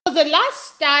The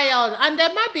last style, and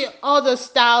there might be other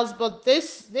styles, but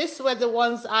this were the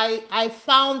ones I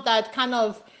found that kind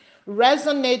of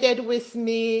resonated with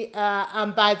me,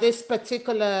 and by this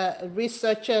particular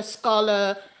researcher,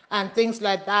 scholar, and things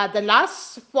like that. The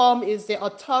last form is the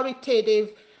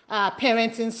authoritative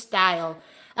parenting style,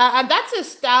 and that's a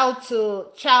style to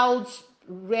child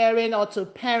rearing or to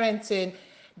parenting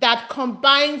that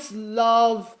combines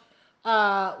love,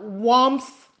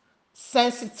 warmth,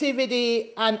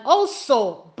 sensitivity, and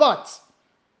also, but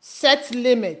set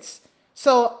limits.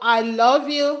 So I love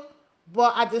you,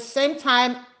 but at the same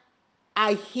time,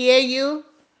 I hear you.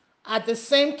 At the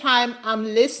same time, I'm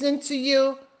listening to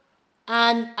you.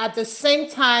 And at the same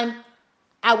time,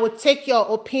 I would take your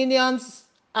opinions,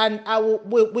 and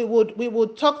we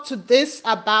would talk to this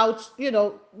about,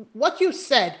 what you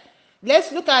said.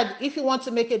 Let's look at, if you want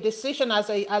to make a decision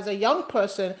as a young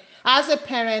person, as a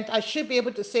parent, I should be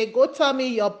able to say, go tell me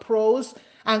your pros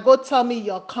and go tell me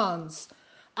your cons.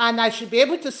 And I should be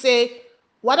able to say,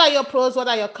 what are your pros? What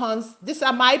are your cons? These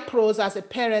are my pros as a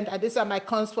parent, and these are my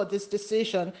cons for this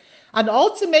decision. And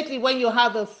ultimately, when you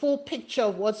have a full picture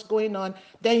of what's going on,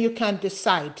 then you can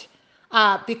decide.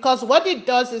 Because what it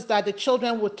does is that the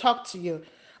children will talk to you.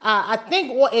 I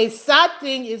think what a sad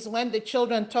thing is when the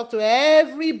children talk to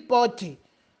everybody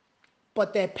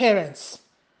but their parents,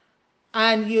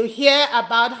 and you hear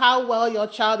about how well your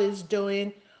child is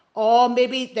doing, or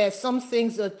maybe there's some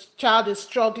things the child is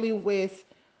struggling with.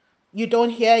 You don't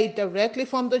hear it directly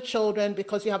from the children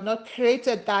because you have not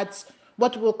created that,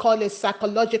 what we'll call a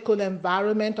psychological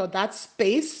environment, or that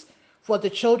space for the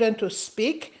children to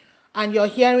speak. And you're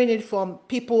hearing it from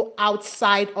people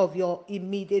outside of your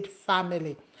immediate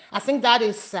family. I think that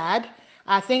is sad.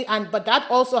 I think, but that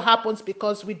also happens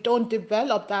because we don't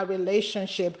develop that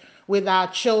relationship with our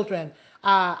children.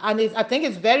 I think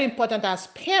it's very important as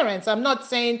parents. I'm not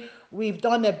saying we've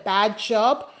done a bad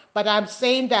job, but I'm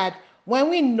saying that when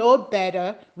we know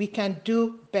better, we can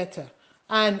do better.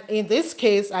 And in this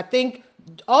case, I think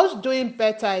us doing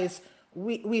better is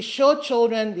we show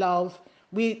children love,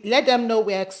 we let them know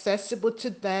we're accessible to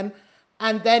them,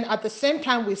 and then at the same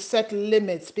time, we set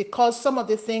limits, because some of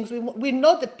the things we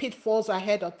know the pitfalls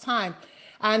ahead of time.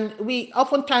 And we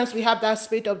oftentimes we have that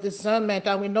spirit of discernment,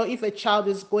 and we know if a child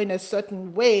is going a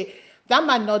certain way, that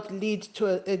might not lead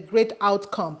to a great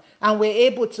outcome. And we're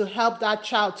able to help that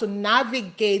child to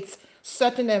navigate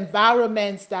certain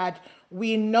environments that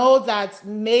we know that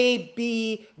may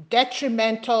be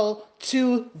detrimental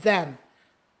to them.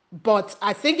 But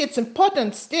I think it's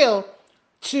important still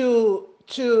to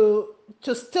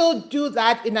still do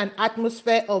that in an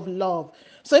atmosphere of love.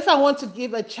 So if I want to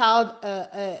give a child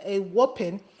a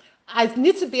whooping, I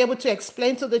need to be able to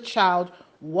explain to the child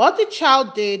what the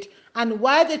child did and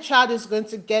why the child is going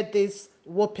to get this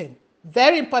whooping.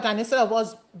 Very important, instead of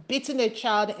us beating a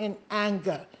child in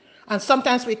anger. And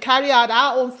sometimes we carry out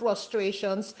our own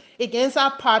frustrations against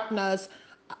our partners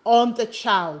on the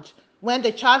child, when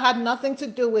the child had nothing to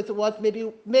do with what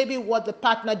maybe what the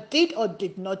partner did or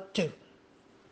did not do.